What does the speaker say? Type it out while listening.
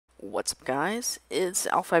What's up, guys? It's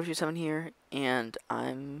Al527 here, and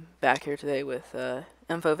I'm back here today with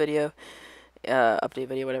info video, update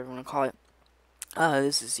video, whatever you want to call it.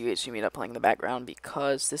 This is UHC Meetup playing in the background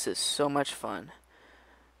because this is so much fun,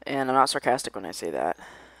 and I'm not sarcastic when I say that.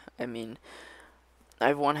 I mean,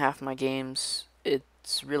 I've won half my games.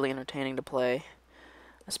 It's really entertaining to play,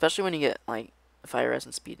 especially when you get like fire res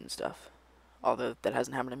and speed and stuff. Although that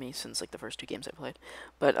hasn't happened to me since like the first two games I played,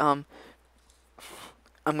 but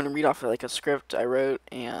I'm gonna read off like a script I wrote,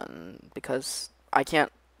 and because I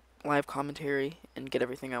can't live commentary and get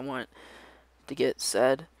everything I want to get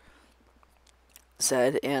said,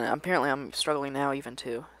 and apparently I'm struggling now even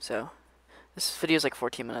too. So this video is like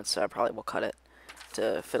 14 minutes, so I probably will cut it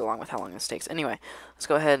to fit along with how long this takes. Anyway, let's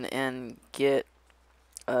go ahead and get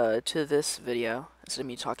to this video instead of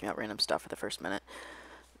me talking about random stuff for the first minute.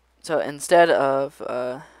 So instead of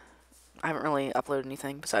I haven't really uploaded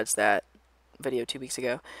anything besides that video 2 weeks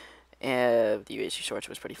ago. The UHC Shorts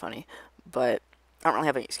was pretty funny, but I don't really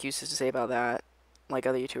have any excuses to say about that like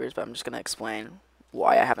other YouTubers, but I'm just going to explain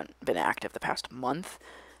why I haven't been active the past month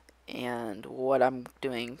and what I'm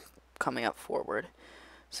doing coming up forward.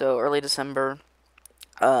 So early December,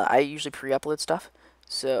 I usually pre-upload stuff,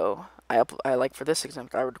 so I like for this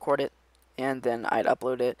example, I would record it, and then I'd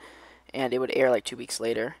upload it, and it would air like 2 weeks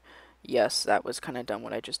later. Yes, that was kind of dumb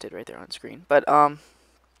what I just did right there on screen, but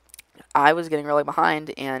I was getting really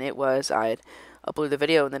behind, and I'd upload the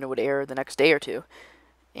video and then it would air the next day or two,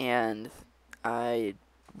 and I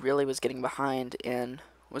really was getting behind and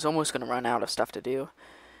was almost going to run out of stuff to do,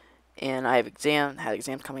 and I had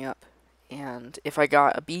exams coming up, and if I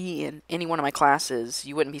got a B in any one of my classes,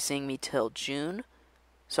 you wouldn't be seeing me till June.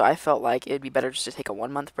 So I felt like it'd be better just to take a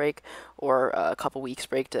 1 month break or a couple weeks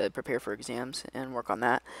break to prepare for exams and work on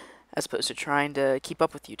that, as opposed to trying to keep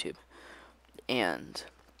up with YouTube. And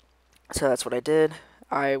so that's what I did.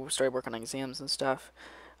 I started working on exams and stuff.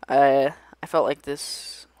 I felt like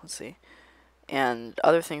this, let's see, and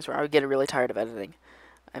other things where I would get really tired of editing.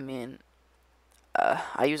 I mean,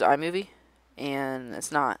 I use iMovie, and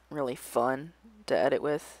it's not really fun to edit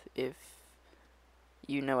with, if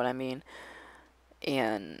you know what I mean.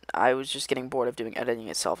 And I was just getting bored of doing editing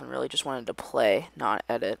itself and really just wanted to play, not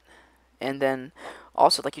edit. And then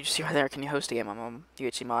also, like you just see right there, can you host a game? I'm on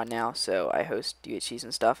UHC mod now, so I host UHCs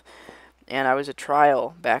and stuff. And I was a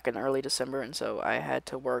trial back in early December, and so I had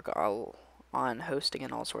to work all on hosting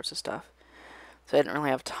and all sorts of stuff. So I didn't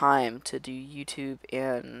really have time to do YouTube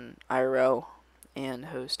and IRL and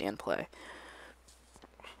host and play.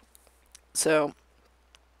 So,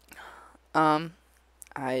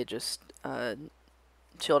 I just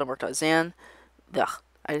chilled and worked on Zan. Ugh,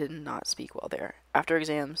 I did not speak well there. After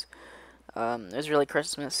exams, it was really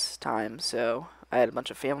Christmas time, so I had a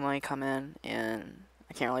bunch of family come in, and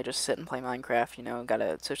I can't really just sit and play Minecraft, you know,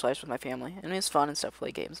 gotta socialize with my family. And it's fun and stuff,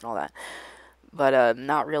 play games and all that. But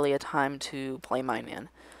not really a time to play mine in.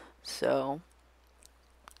 So,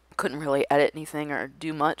 couldn't really edit anything or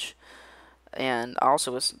do much. And I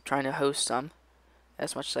also was trying to host some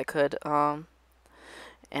as much as I could.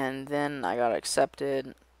 And then I got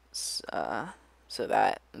accepted, so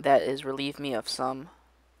that is relieved me of some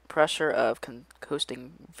pressure of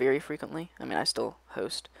hosting very frequently. I mean, I still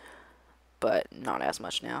host, but not as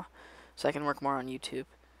much now. So I can work more on YouTube.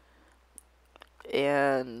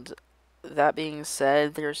 And that being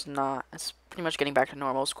said, it's pretty much getting back to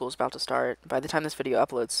normal. School's about to start. By the time this video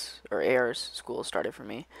uploads or airs, school started for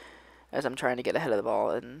me, as I'm trying to get ahead of the ball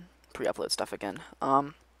and pre-upload stuff again.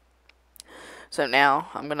 So now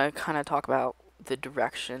I'm gonna kind of talk about the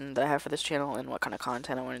direction that I have for this channel and what kind of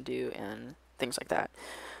content I want to do and things like that.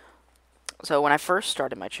 So when I first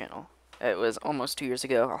started my channel, it was almost 2 years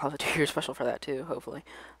ago. I'll have a 2-year special for that too, hopefully.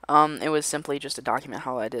 It was simply just to document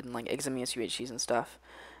how I did in like Examius UHCs and stuff,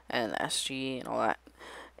 and SG and all that.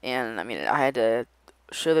 And I mean, I had to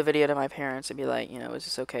show the video to my parents and be like, you know, is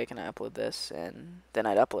this okay? Can I upload this? And then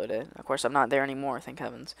I'd upload it. Of course, I'm not there anymore, thank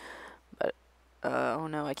heavens. But oh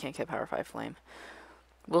no, I can't get Power 5 Flame.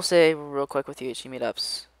 We'll say real quick with UHC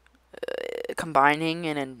meetups, combining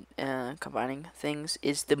things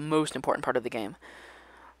is the most important part of the game.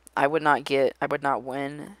 I would not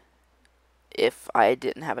win if I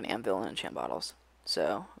didn't have an anvil and enchant bottles.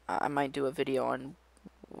 So I might do a video on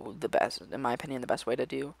the best, in my opinion, the best way to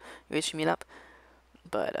do UHC meetup.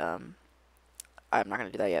 But I'm not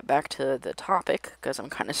gonna do that yet. Back to the topic, because I'm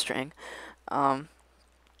kind of straying. It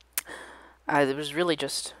was really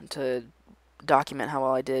just to document how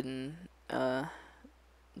well I did and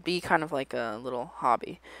be kind of like a little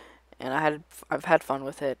hobby. And I've had fun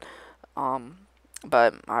with it.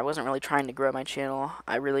 But I wasn't really trying to grow my channel.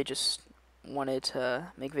 I really just wanted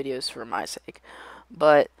to make videos for my sake.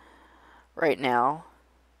 But right now,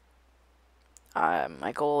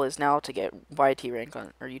 my goal is now to get YT rank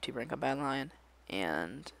on, or YouTube rank on Badlion,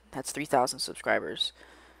 and that's 3,000 subscribers.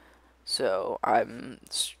 So I'm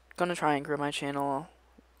gonna try and grow my channel,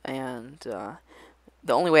 and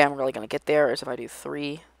the only way I'm really gonna get there is if I do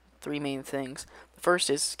three main things. The first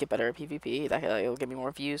is get better at PvP. That it'll give me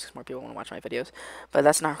more views because more people want to watch my videos. But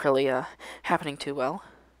that's not really happening too well.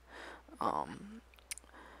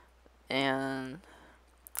 And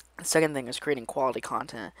the second thing is creating quality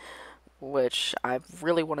content, which I've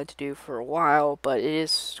really wanted to do for a while, but it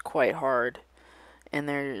is quite hard. And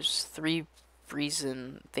there's three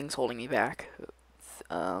things holding me back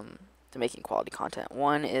to making quality content.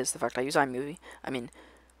 One is the fact I use iMovie. I mean,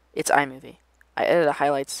 it's iMovie. I edit the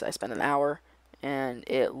highlights. I spend an hour, and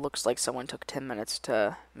it looks like someone took 10 minutes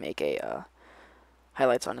to make a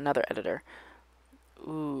highlights on another editor.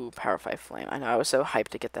 Ooh, Power 5 Flame. I know, I was so hyped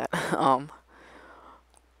to get that. Oh,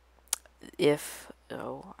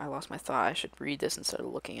 I lost my thought. I should read this instead of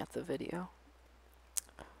looking at the video.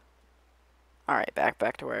 Alright,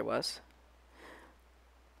 back to where I was.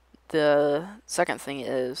 The second thing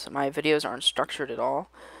is my videos aren't structured at all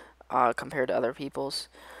compared to other people's.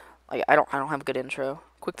 Like, I don't have a good intro.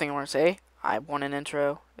 Quick thing I want to say, I want an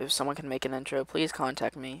intro. If someone can make an intro, please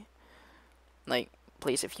contact me. Like,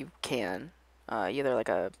 please, if you can. Either like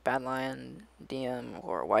a Badlion DM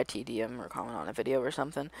or YT DM or comment on a video or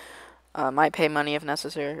something. Might pay money if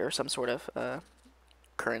necessary, or some sort of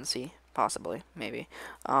currency, possibly, maybe.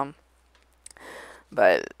 But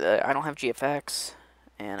I don't have GFX,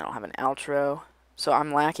 and I don't have an outro, so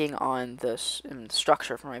I'm lacking on the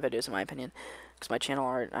structure for my videos, in my opinion, because my channel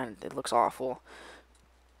art, it looks awful.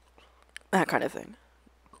 That kind of thing.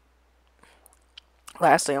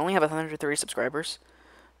 Lastly, I only have 130 subscribers,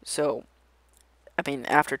 so, I mean,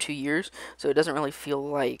 after 2 years, so it doesn't really feel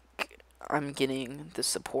like I'm getting the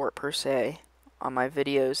support, per se, on my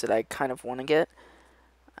videos that I kind of want to get.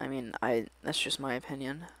 I mean, that's just my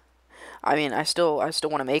opinion. I mean, I still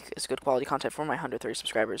want to make as good quality content for my 130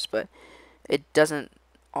 subscribers, but it doesn't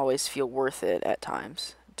always feel worth it at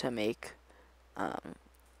times to make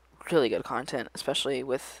really good content, especially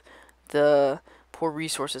with the poor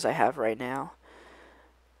resources I have right now.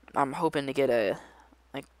 I'm hoping to get an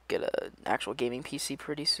actual gaming PC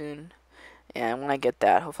pretty soon, and when I get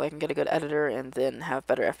that, hopefully I can get a good editor and then have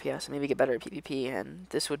better FPS and maybe get better at PvP, and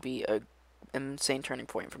this would be a insane turning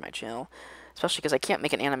point for my channel, especially because I can't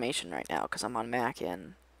make an animation right now because I'm on Mac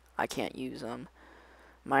and I can't use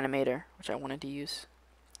Minimator, which I wanted to use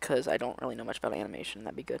because I don't really know much about animation.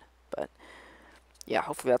 That'd be good, but yeah,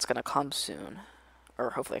 hopefully that's gonna come soon, or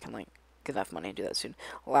hopefully I can like get enough money to do that soon.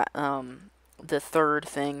 The third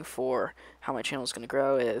thing for how my channel is gonna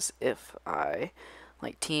grow is if I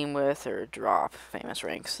like team with or drop famous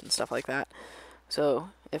ranks and stuff like that. So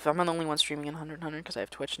if I'm the only one streaming in 100 because I have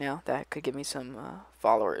Twitch now, that could give me some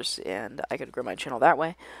followers, and I could grow my channel that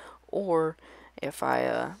way. Or if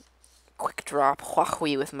I quick drop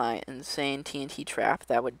Huawei with my insane TNT trap,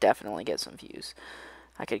 that would definitely get some views.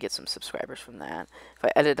 I could get some subscribers from that. If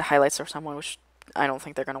I edit the highlights for someone, which I don't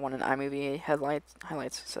think they're going to want an iMovie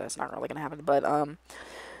highlights, so that's not really going to happen. But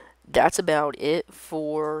that's about it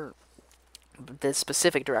for the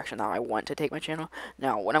specific direction that I want to take my channel.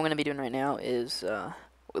 Now, what I'm going to be doing right now is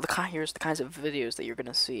here's the kinds of videos that you're going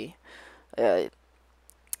to see.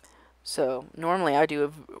 So normally I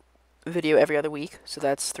do a video every other week, so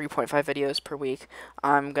that's 3.5 videos per week.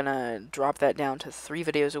 I'm going to drop that down to 3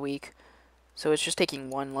 videos a week, so it's just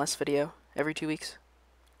taking one less video every 2 weeks,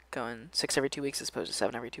 going 6 every 2 weeks as opposed to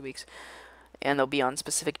 7 every 2 weeks, and they'll be on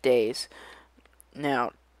specific days.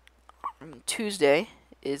 Now, Tuesday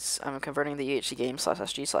is I'm converting the UHC game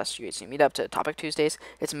 /SG/UHC meetup to Topic Tuesdays.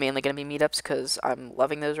 It's mainly going to be meetups because I'm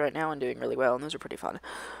loving those right now and doing really well, and those are pretty fun.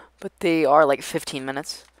 But they are like 15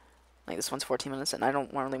 minutes. Like this one's 14 minutes, and I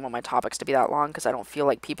don't really want my topics to be that long because I don't feel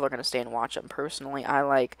like people are going to stay and watch them. Personally, I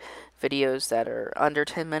like videos that are under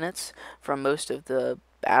 10 minutes from most of the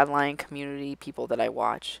Badlion community people that I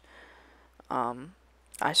watch.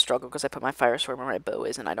 I struggle because I put my fire sword where my bow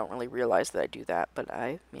is, and I don't really realize that I do that, but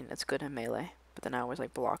I mean, it's good in melee. But then I always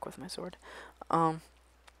like block with my sword.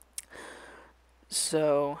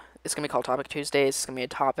 So it's gonna be called Topic Tuesdays. It's gonna be a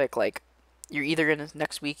topic like you're either gonna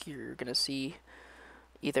next week you're gonna see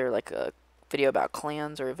either like a video about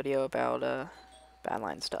clans or a video about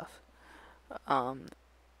Badlion stuff.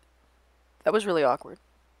 That was really awkward.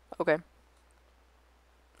 Okay.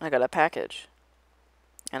 I got a package,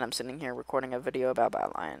 and I'm sitting here recording a video about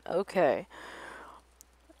Badlion. Okay.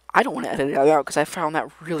 I don't want to edit it out because I found that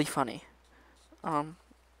really funny.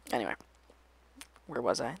 Anyway, where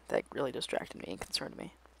was I? That really distracted me and concerned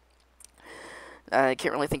me. I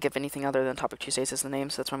can't really think of anything other than Topic Tuesdays as the name,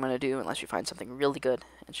 so that's what I'm going to do unless you find something really good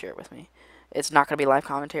and share it with me. It's not going to be live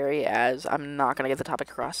commentary, as I'm not going to get the topic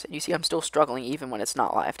across. You see, I'm still struggling even when it's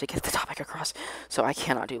not live to get the topic across, so I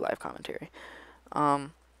cannot do live commentary.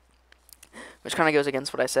 Which kind of goes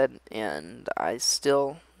against what I said, and I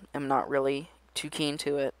still am not really too keen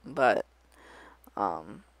to it, but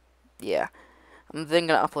yeah. I'm then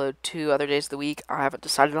going to upload 2 other days of the week. I haven't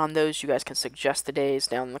decided on those. You guys can suggest the days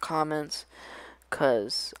down in the comments,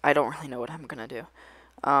 because I don't really know what I'm going to do.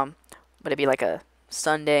 But it'd be like a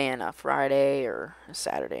Sunday and a Friday, or a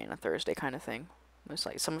Saturday and a Thursday kind of thing. Most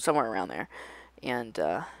like somewhere around there. And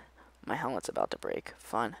my helmet's about to break.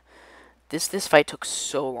 Fun. This fight took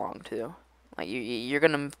so long too. Like you're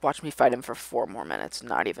gonna watch me fight him for 4 more minutes.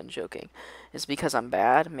 Not even joking. It's because I'm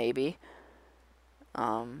bad, maybe.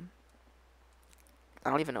 I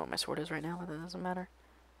don't even know what my sword is right now. That doesn't matter.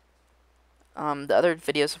 The other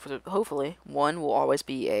videos, hopefully, one will always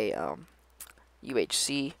be a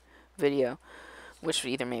UHC video, which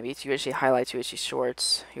either maybe it's UHC highlights, UHC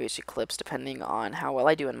shorts, UHC clips, depending on how well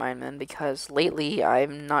I do in Mineman, because lately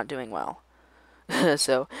I'm not doing well.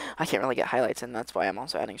 So I can't really get highlights, and that's why I'm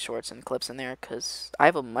also adding shorts and clips in there, because I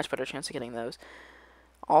have a much better chance of getting those.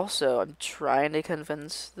 Also, I'm trying to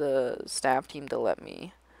convince the staff team to let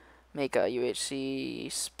me make a UHC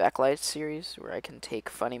Speclight series where I can take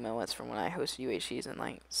funny moments from when I host UHCs and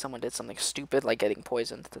like someone did something stupid like getting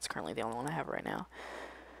poisoned. That's currently the only one I have right now.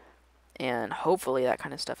 And hopefully that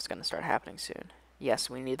kind of stuff is going to start happening soon. Yes,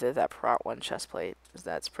 we needed that Prot 1 chest plate.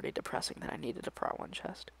 That's pretty depressing that I needed a Prot 1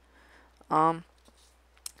 chest.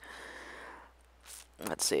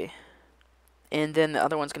 Let's see. And then the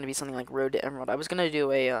other one's going to be something like Road to Emerald. I was going to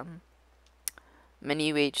do a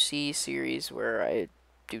mini UHC series where I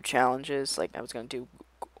do challenges. Like I was going to do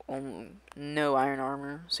no iron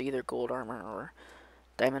armor, so either gold armor or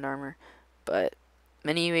diamond armor. But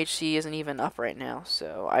mini UHC isn't even up right now,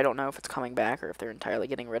 so I don't know if it's coming back or if they're entirely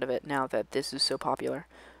getting rid of it now that this is so popular.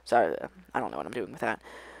 So I don't know what I'm doing with that.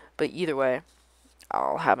 But either way,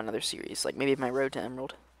 I'll have another series. Like maybe my Road to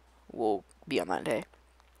Emerald will be on that day.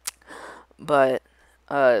 But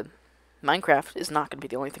Minecraft is not going to be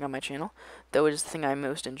the only thing on my channel, though it is the thing I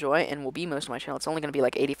most enjoy and will be most of my channel. It's only going to be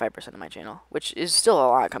like 85% of my channel, which is still a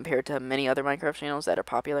lot compared to many other Minecraft channels that are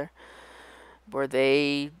popular, where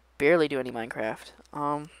they barely do any Minecraft.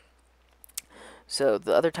 So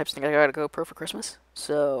the other types of thing, I got a GoPro for Christmas,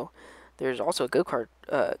 so there's also a go-kart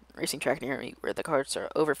racing track near me where the carts are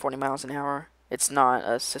over 40 miles an hour. It's not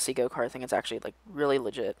a sissy go-kart thing, it's actually like really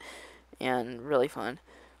legit and really fun.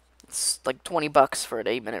 It's like $20 for an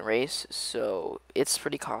 8-minute race, so it's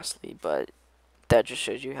pretty costly, but that just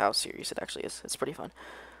shows you how serious it actually is. It's pretty fun.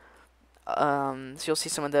 So you'll see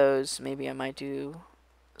some of those. Maybe I might do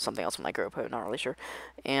something else with my GoPro, not really sure.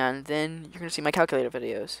 And then you're gonna see my calculator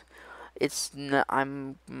videos. I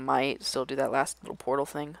might still do that last little portal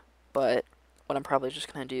thing, but what I'm probably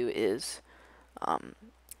just gonna do is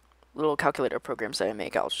little calculator programs that I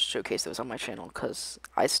make. I'll showcase those on my channel because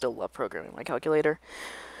I still love programming my calculator.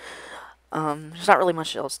 There's not really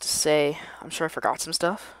much else to say. I'm sure I forgot some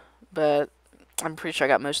stuff, but I'm pretty sure I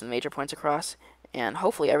got most of the major points across, and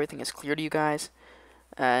hopefully everything is clear to you guys.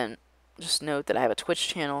 And just note that I have a Twitch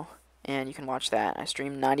channel, and you can watch that. I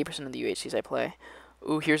stream 90% of the UHCs I play.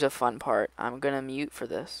 Ooh, here's a fun part. I'm gonna mute for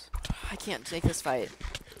this. I can't take this fight.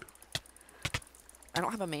 I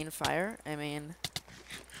don't have a main fire. I mean...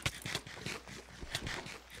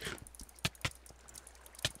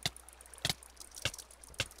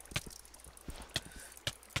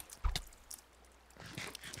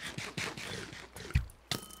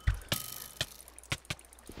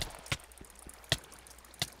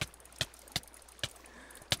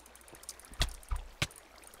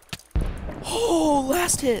 Oh,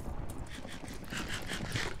 last hit!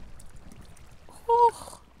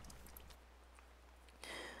 Oh.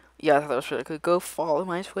 Yeah, I thought that was really good. Go follow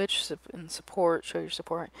my Twitch and support, show your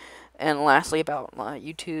support. And lastly, about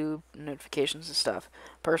YouTube notifications and stuff.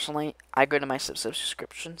 Personally, I go to my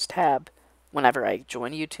subscriptions tab whenever I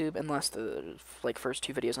join YouTube, unless the first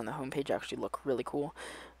 2 videos on the homepage actually look really cool.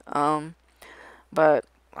 But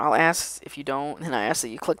I'll ask if you don't, and I ask that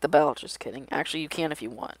you click the bell. Just kidding. Actually, you can if you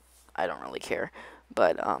want. I don't really care.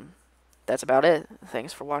 But that's about it.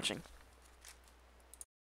 Thanks for watching.